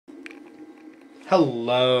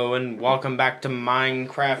Hello and welcome back to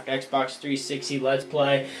Minecraft Xbox 360 Let's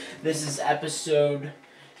Play. This is episode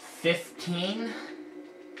 15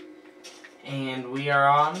 and we are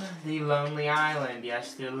on the Lonely Island.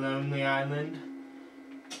 Yes, the Lonely Island.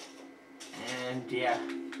 And yeah,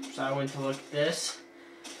 so I went to look at this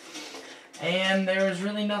and there was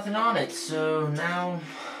really nothing on it, so now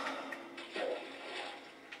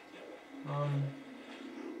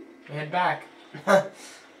we head back.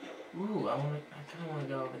 Ooh, I kind of want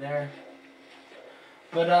to go over there.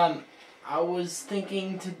 But, I was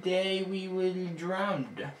thinking today we would drown.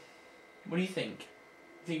 What do you think?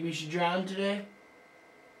 Think we should drown today?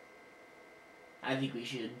 I think we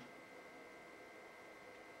should.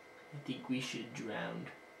 I think we should drown.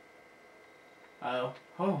 Oh.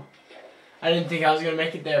 I didn't think I was going to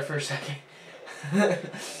make it there for a second.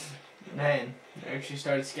 Man, it actually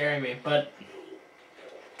started scaring me. But,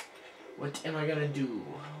 what am I going to do?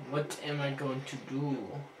 What am I going to do?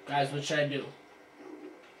 Guys, what should I do?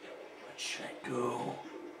 What should I do?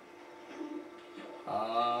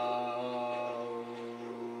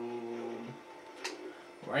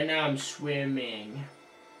 Right now I'm swimming.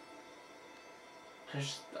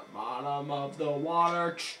 Just the bottom of the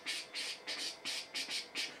water.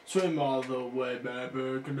 Swim all the way back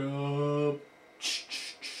up.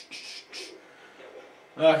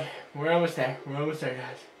 Okay, we're almost there. We're almost there,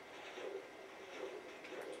 guys.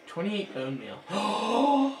 28 bone meal.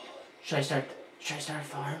 Should I start a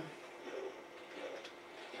farm?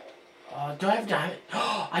 Do I have diamond?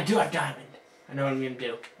 I do have diamond. I know what I'm gonna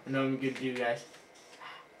do. Guys.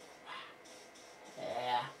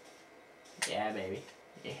 Yeah, baby.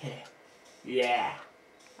 Yeah.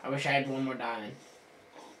 I wish I had one more diamond.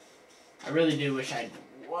 I really do wish I had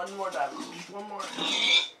one more diamond. Just one more.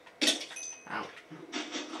 Ow.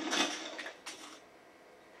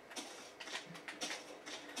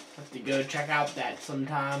 Have to go check out that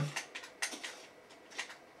sometime.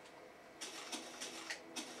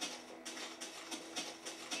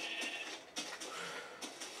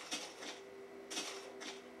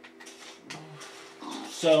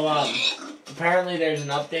 So, apparently there's an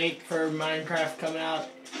update for Minecraft coming out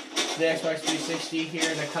to the Xbox 360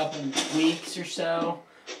 here in a couple weeks or so,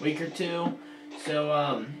 week or two.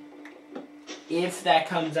 So, if that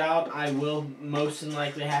comes out, I will most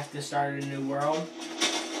likely have to start a new world,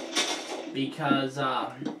 because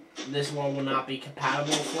this world will not be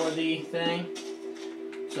compatible for the thing.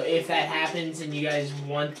 So if that happens and you guys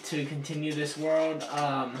want to continue this world,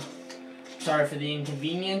 sorry for the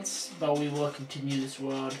inconvenience, but we will continue this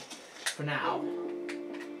world for now.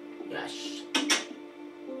 Yes.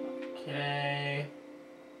 Okay.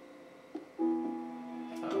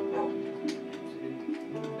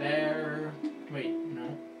 There. Wait,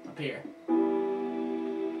 no. Up here.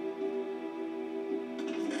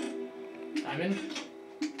 Diamond?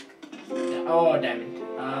 Oh, diamond.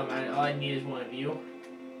 All I need is one of you.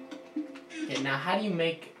 Okay, now how do you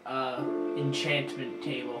make a enchantment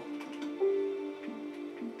table?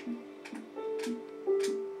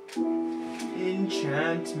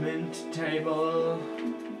 Enchantment table.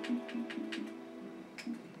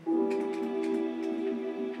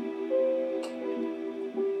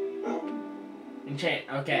 Enchant.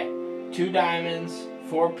 Okay. 2 diamonds,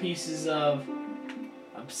 4 pieces of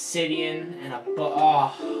obsidian, and a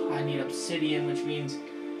I need obsidian, which means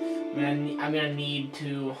I'm gonna need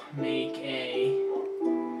to make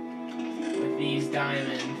with these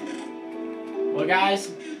diamond. Well,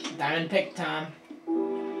 guys, diamond pick time.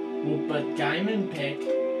 Wupa Diamond Pick.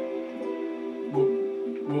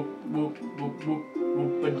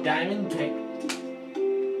 Wupa Diamond Pick.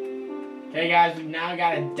 Okay, guys, we've now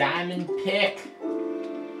got a diamond pick,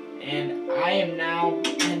 and I am now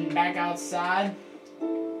heading back outside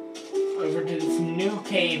over to this new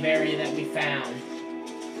cave area that we found.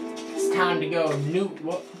 It's time to go.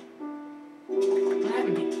 What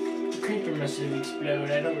happened? The creeper must have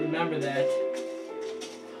exploded. I don't remember that.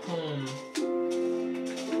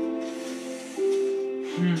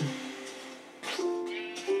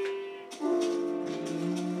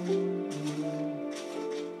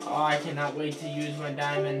 Oh, I cannot wait to use my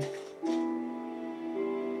diamond.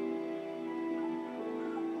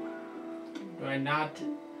 Do I not?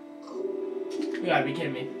 You gotta be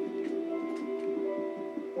kidding me.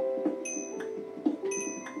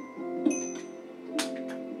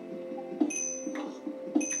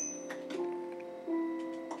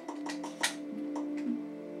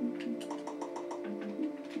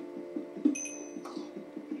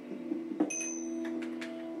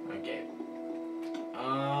 Okay.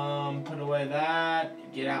 Put away that.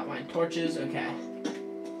 Get out my torches. Okay.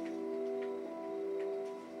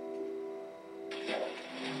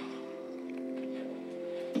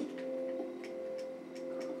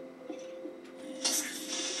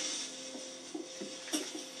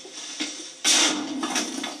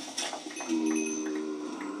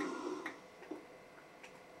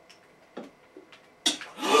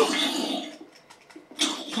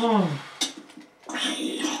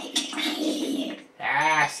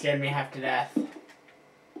 Ah, scared me half to death.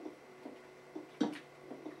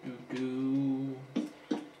 Doo-doo.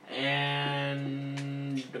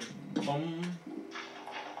 And boom.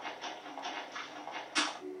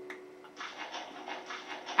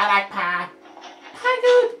 I like pie. Pie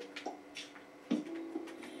good.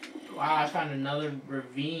 Wow, I found another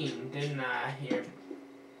ravine, didn't I? Here.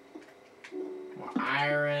 More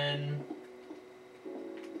iron.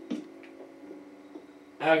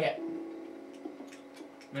 Okay.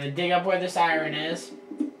 I'm gonna dig up where this iron is.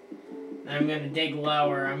 Then I'm gonna dig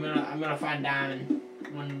lower. I'm gonna find diamond.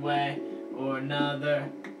 One way or another.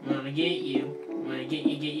 I'm gonna get you. I'm gonna get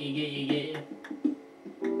you, get you, get you, get you.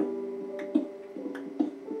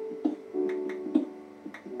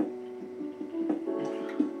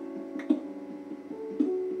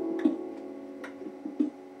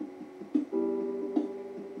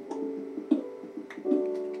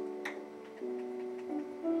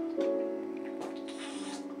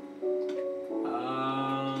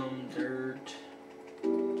 Dirt.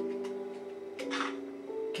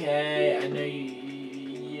 Okay, I know you.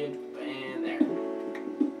 Yep, and there.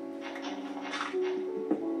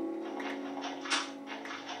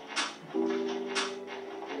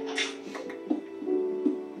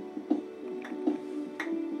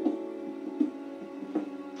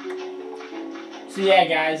 So yeah,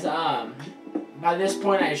 guys. By this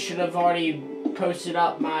point, I should have already posted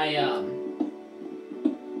up my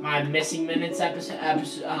my missing minutes episode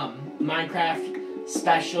Minecraft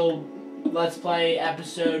special Let's Play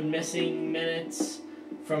episode missing minutes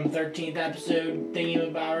from 13th episode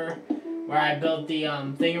thingamabobber, where I built the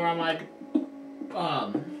thing around my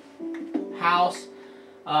house.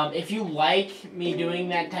 If you like me doing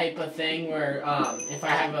that type of thing, where if I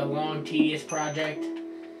have a long tedious project,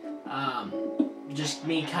 just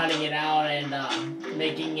me cutting it out and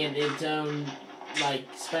making it its own like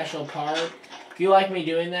special part. If you like me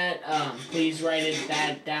doing that, please write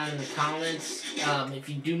that down in the comments. If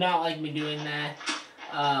you do not like me doing that,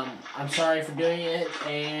 I'm sorry for doing it,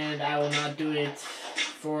 and I will not do it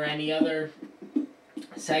for any other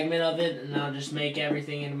segment of it, and I'll just make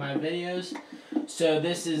everything into my videos. So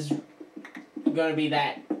this is going to be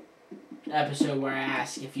that episode where I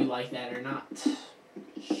ask if you like that or not.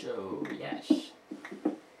 So, yes.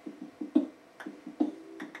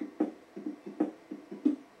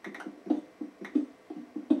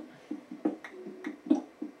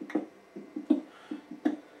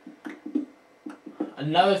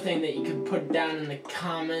 Another thing that you can put down in the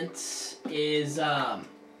comments is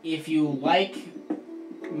if you like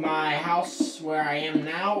my house where I am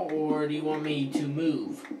now, or do you want me to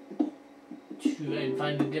move and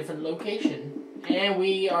find a different location? And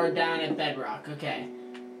we are down at bedrock. Okay,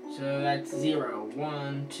 so that's 0,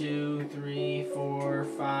 1, 2, 3, 4,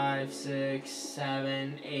 5, 6,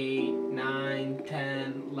 7, 8, 9,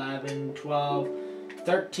 10, 11, 12,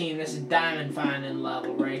 13. This is diamond finding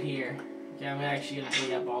level right here. Okay, I'm actually going to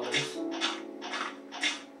dig up all this.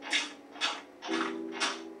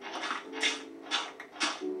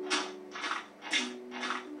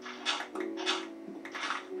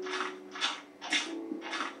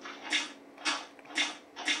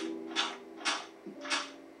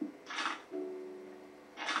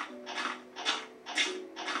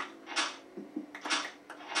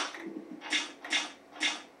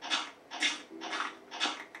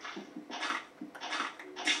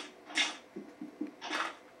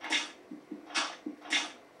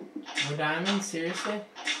 No diamonds? Seriously?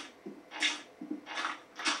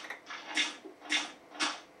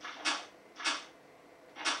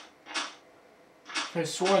 I've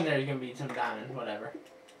sworn there's gonna be some diamond, whatever.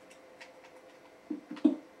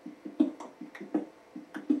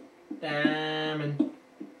 Diamond.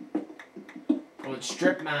 Going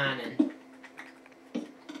strip mining.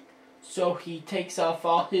 So he takes off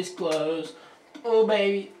all his clothes. Oh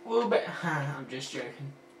baby, oh baby. I'm just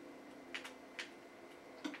joking.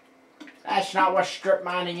 That's not what strip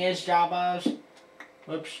mining is, Jabos.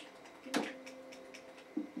 Whoops.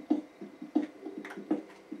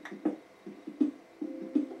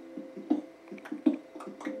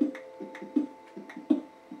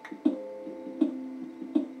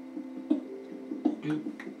 Doop,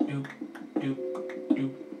 doop, doop,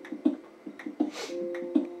 doop.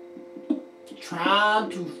 Trying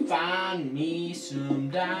to find me some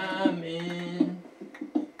diamond.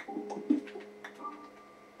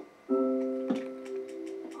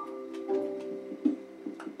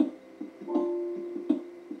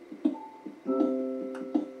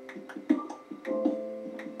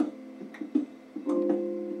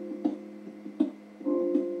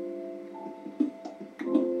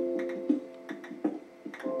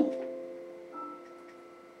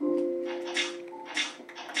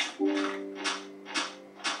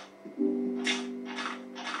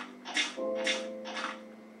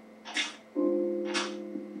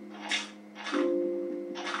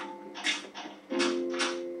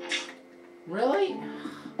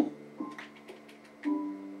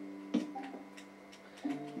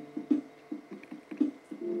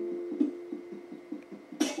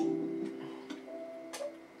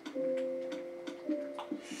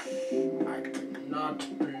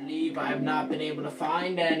 cannot believe I have not been able to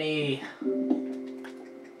find any.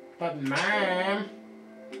 But ma'am.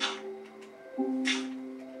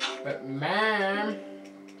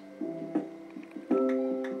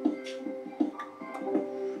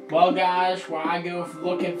 Well guys, while I go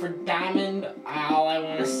looking for diamond, all I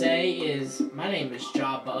want to say is, my name is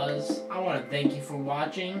Jawbuzz. I want to thank you for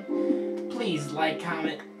watching. Please like,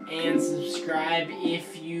 comment, and subscribe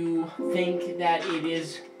if you think that it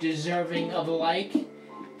is deserving of a like,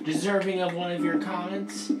 deserving of one of your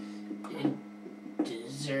comments, and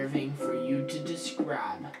deserving for you to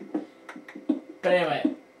describe. But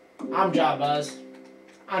anyway, I'm Jawbuzz.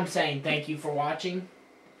 I'm saying thank you for watching.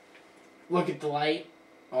 Look at the light.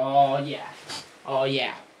 Oh yeah. Oh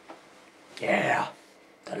yeah. Yeah.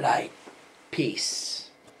 The light. Peace.